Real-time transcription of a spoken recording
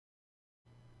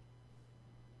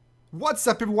What's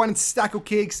up everyone, it's Stack of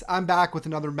Cakes. I'm back with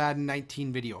another Madden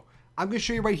 19 video. I'm going to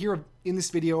show you right here in this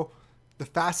video the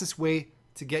fastest way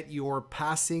to get your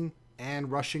passing and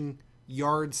rushing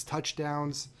yards,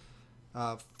 touchdowns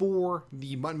for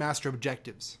the Mutton Master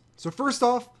objectives. So first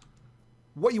off,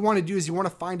 what you want to do is you want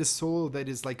to find a solo that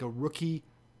is like a rookie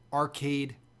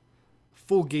arcade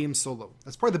full game solo.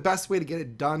 That's probably the best way to get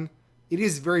it done. It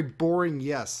is very boring,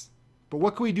 yes. But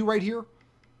what can we do right here?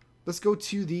 Let's go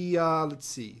to the, let's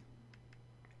see.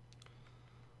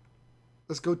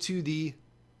 Let's go to the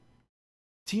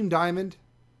Team Diamond.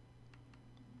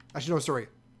 Actually, no, sorry.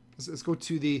 Let's go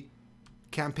to the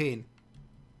campaign.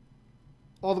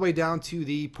 All the way down to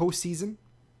the postseason.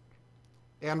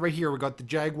 And right here, we got the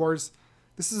Jaguars.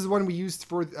 This is one we used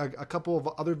for a couple of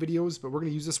other videos, but we're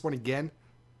going to use this one again.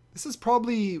 This is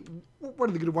probably one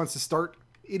of the good ones to start.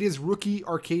 It is rookie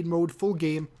arcade mode, full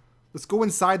game. Let's go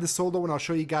inside the solo and I'll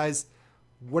show you guys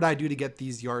what I do to get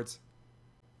these yards.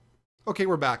 Okay,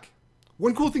 we're back.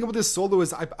 One cool thing about this solo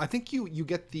is I think you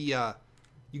get the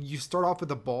you start off with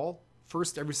the ball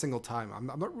first every single time. I'm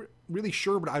not really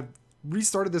sure, but I've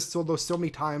restarted this solo so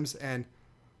many times and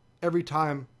every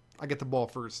time I get the ball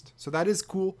first. So that is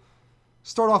cool.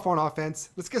 Start off on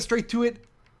offense. Let's get straight to it.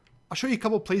 I'll show you a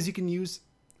couple plays you can use.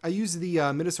 I use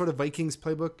the Minnesota Vikings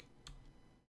playbook.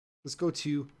 Let's go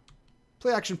to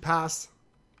play action pass.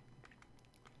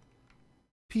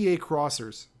 PA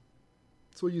crossers.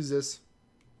 So we'll use this.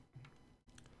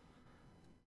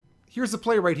 Here's the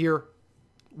play right here.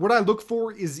 What I look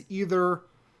for is either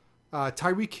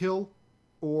Tyreek Hill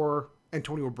or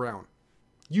Antonio Brown.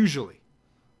 Usually.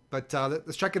 But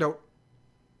let's check it out.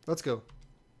 Let's go.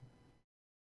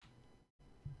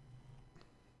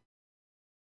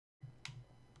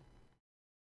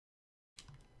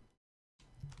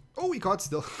 Oh, he caught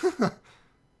still.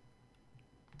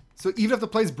 So even if the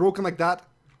play's broken like that,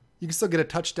 you can still get a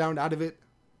touchdown out of it.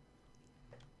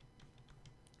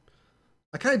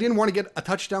 I kind of didn't want to get a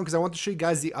touchdown because I want to show you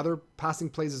guys the other passing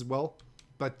plays as well.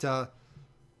 But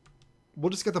we'll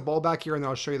just get the ball back here and then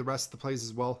I'll show you the rest of the plays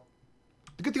as well.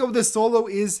 The good thing about this solo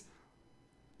is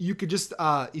you could just,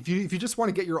 if you just want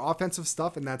to get your offensive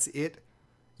stuff and that's it,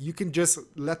 you can just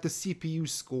let the CPU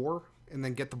score and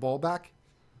then get the ball back.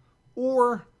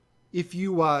 Or if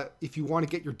you want to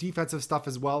get your defensive stuff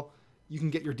as well, you can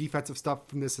get your defensive stuff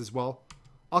from this as well.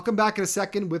 I'll come back in a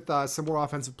second with some more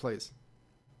offensive plays.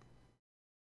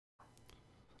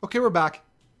 Okay, we're back.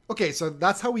 Okay, so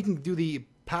that's how we can do the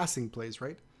passing plays,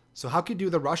 right? So how can you do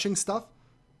the rushing stuff?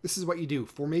 This is what you do.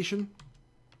 Formation.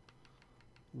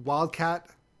 Wildcat.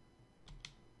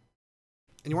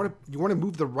 And you want to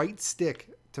move the right stick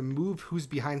to move who's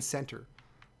behind center.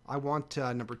 I want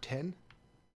number 10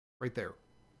 right there.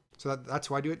 So that's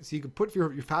how I do it. So you can put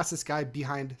your fastest guy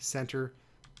behind center.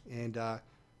 And the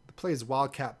play is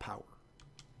Wildcat Power.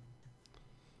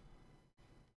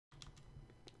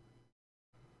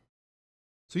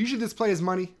 So usually this play is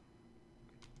money,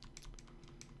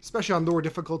 especially on lower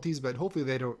difficulties, but hopefully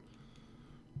they don't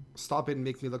stop it and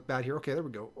make me look bad here. Okay, there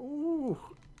we go. Ooh,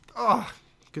 oh,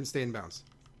 couldn't stay in bounds.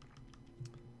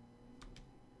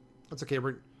 That's okay.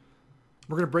 We're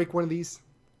gonna break one of these.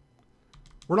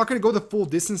 We're not gonna go the full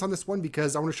distance on this one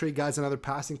because I want to show you guys another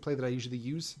passing play that I usually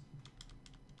use.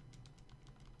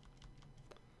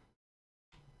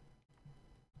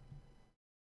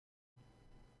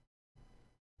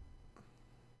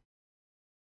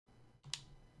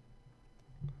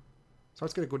 So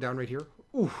it's going to go down right here.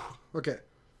 Ooh, okay.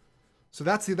 So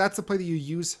that's the play that you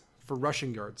use for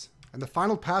rushing yards. And the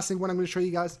final passing one I'm going to show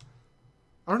you guys.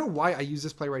 I don't know why I use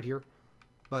this play right here,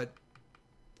 but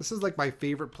this is like my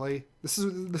favorite play. This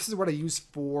is what I use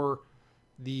for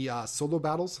the solo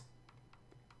battles.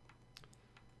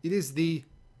 It is the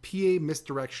PA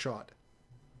misdirect shot.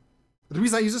 The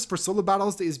reason I use this for solo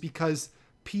battles is because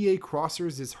PA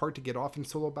crossers is hard to get off in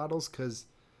solo battles because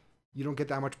you don't get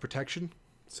that much protection.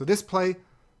 So this play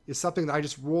is something that I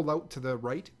just roll out to the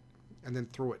right and then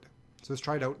throw it. So let's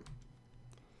try it out.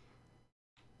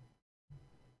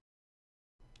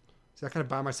 See, I kind of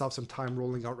buy myself some time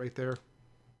rolling out right there.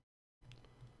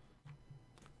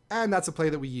 And that's a play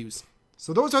that we use.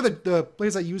 So those are the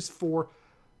plays I use for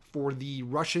the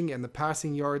rushing and the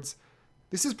passing yards.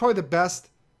 This is probably the best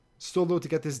solo to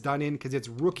get this done in because it's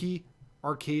rookie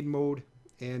arcade mode.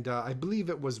 And I believe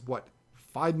it was, what,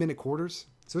 5-minute quarters?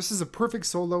 So this is a perfect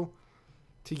solo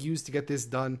to use to get this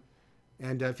done.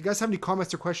 And if you guys have any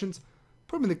comments or questions,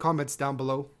 put them in the comments down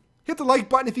below. Hit the like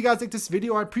button if you guys like this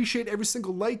video. I appreciate every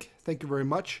single like. Thank you very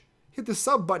much. Hit the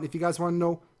sub button if you guys want to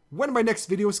know when my next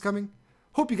video is coming.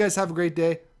 Hope you guys have a great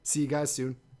day. See you guys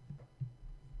soon.